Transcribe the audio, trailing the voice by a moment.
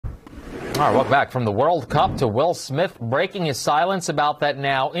All right, welcome back. From the World Cup to Will Smith breaking his silence about that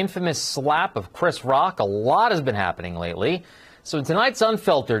now infamous slap of Chris Rock. A lot has been happening lately. So in tonight's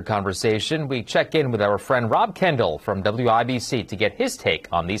UnPHILtered conversation, we check in with our friend Rob Kendall from WIBC to get his take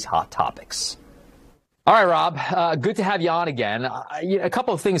on these hot topics. All right, Rob, good to have you on again. A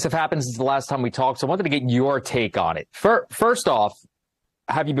couple of things have happened since the last time we talked, so I wanted to get your take on it. First off,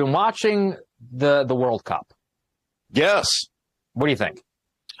 have you been watching the World Cup? Yes. What do you think?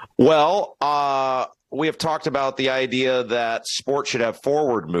 Well, we have talked about the idea that sports should have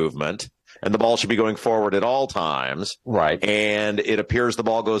forward movement and the ball should be going forward at all times. Right. And it appears the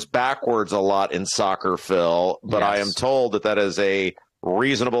ball goes backwards a lot in soccer, Phil, but Yes. I am told that that is a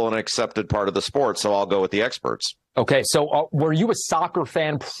reasonable and accepted part of the sport, so I'll go with the experts. Okay, so were you a soccer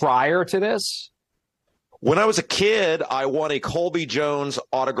fan prior to this? When I was a kid, I won a Colby Jones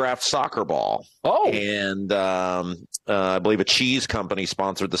autographed soccer ball. Oh. And I believe a cheese company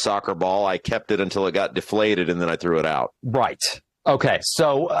sponsored the soccer ball. I kept it until it got deflated, and then I threw it out. Right. Okay.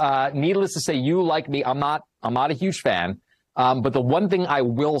 So, needless to say, you like me. I'm not a huge fan. But the one thing I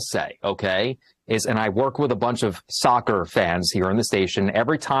will say, okay, is, and I work with a bunch of soccer fans here in the station.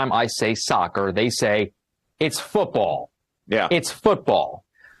 Every time I say soccer, they say it's football. Yeah. It's football.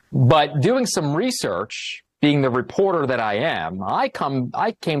 But doing some research, being the reporter that I am, I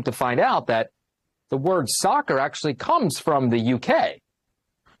came to find out that the word soccer actually comes from the UK.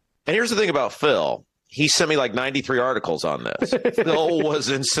 And here's the thing about Phil. He sent me like 93 articles on this. Phil was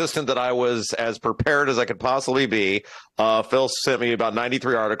insistent that I was as prepared as I could possibly be. Phil sent me about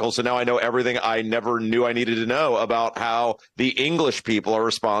 93 articles, so now I know everything I never knew I needed to know about how the English people are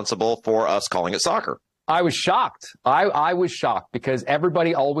responsible for us calling it soccer. I was shocked. I was shocked because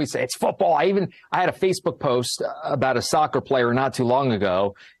everybody always says it's football. I had a Facebook post about a soccer player not too long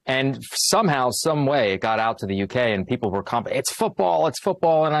ago, and somehow, some way, it got out to the UK, and people were it's football, it's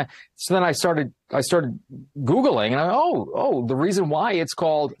football, and so then I started Googling, and the reason why it's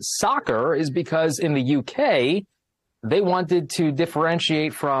called soccer is because in the UK they wanted to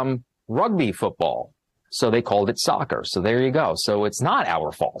differentiate from rugby football, so they called it soccer. So there you go. So it's not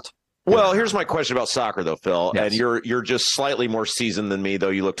our fault. Well, here's my question about soccer, though, Phil. Yes. And you're just slightly more seasoned than me,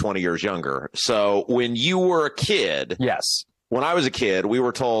 though you look 20 years younger. So when you were a kid, Yes. when I was a kid, we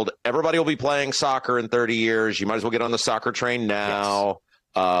were told everybody will be playing soccer in 30 years. You might as well get on the soccer train now.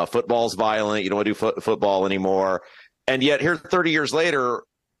 Yes. Football's violent. You don't want to do football anymore. And yet here 30 years later,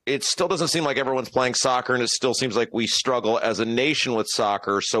 it still doesn't seem like everyone's playing soccer, and it still seems like we struggle as a nation with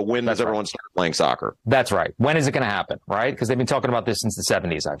soccer. So when does everyone start playing soccer? That's right. When is it going to happen, right? Because they've been talking about this since the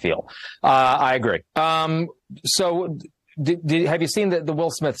 70s, I feel. I agree. So have you seen the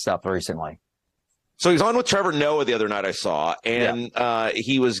Will Smith stuff recently? So he's on with Trevor Noah the other night, I saw, and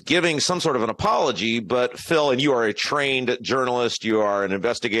he was giving some sort of an apology. But Phil, and you are a trained journalist, you are an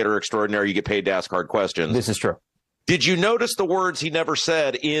investigator extraordinary, you get paid to ask hard questions. This is true. Did you notice the words he never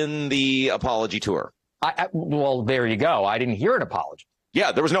said in the apology tour? Well, there you go. I didn't hear an apology.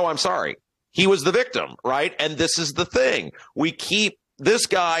 Yeah, there was no I'm sorry. He was the victim, right? And this is the thing. This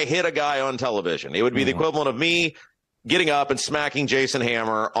guy hit a guy on television. It would be the equivalent of me getting up and smacking Jason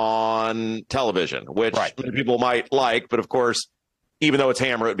Hammer on television, which many people might like. But, of course, even though it's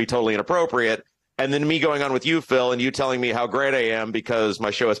Hammer, it would be totally inappropriate. And then me going on with you, Phil, and you telling me how great I am because my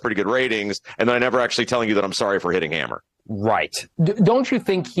show has pretty good ratings, and then I never actually telling you that I'm sorry for hitting Hammer. Right. Don't you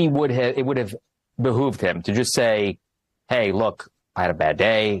think it would have behooved him to just say, hey, look, I had a bad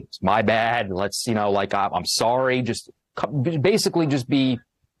day. It's my bad. Let's, I'm sorry. Just basically just be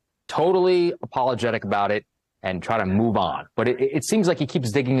totally apologetic about it and try to move on. But it seems like he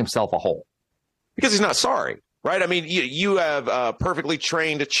keeps digging himself a hole. Because he's not sorry. Right. I mean, you have perfectly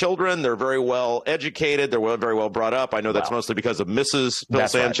trained children. They're very well educated. They're very well brought up. I know that's mostly because of Mrs. Phil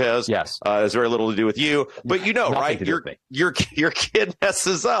Sanchez. Right. Yes. Has very little to do with you. But right? Your kid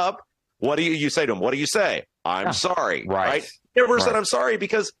messes up. What do you say to him? What do you say? I'm sorry. Right. Never said I'm sorry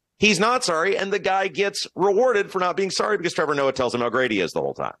because he's not sorry. And the guy gets rewarded for not being sorry because Trevor Noah tells him how great he is the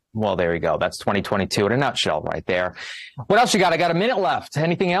whole time. Well, there you go. That's 2022 in a nutshell right there. What else you got? I got a minute left.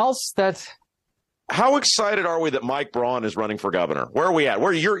 Anything else that... How excited are we that Mike Braun is running for governor? Where are we at?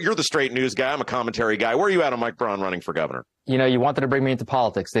 You're the straight news guy. I'm a commentary guy. Where are you at on Mike Braun running for governor? You wanted to bring me into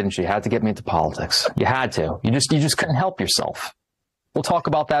politics, didn't you? You had to get me into politics. You had to. You just couldn't help yourself. We'll talk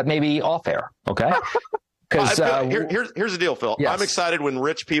about that maybe off air, okay? Because here's the deal, Phil. Yes. I'm excited when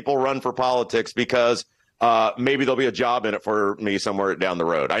rich people run for politics because maybe there'll be a job in it for me somewhere down the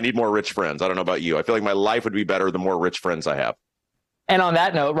road. I need more rich friends. I don't know about you. I feel like my life would be better the more rich friends I have. And on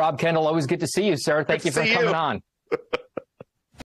that note, Rob Kendall, always good to see you, sir. Thank you for coming on.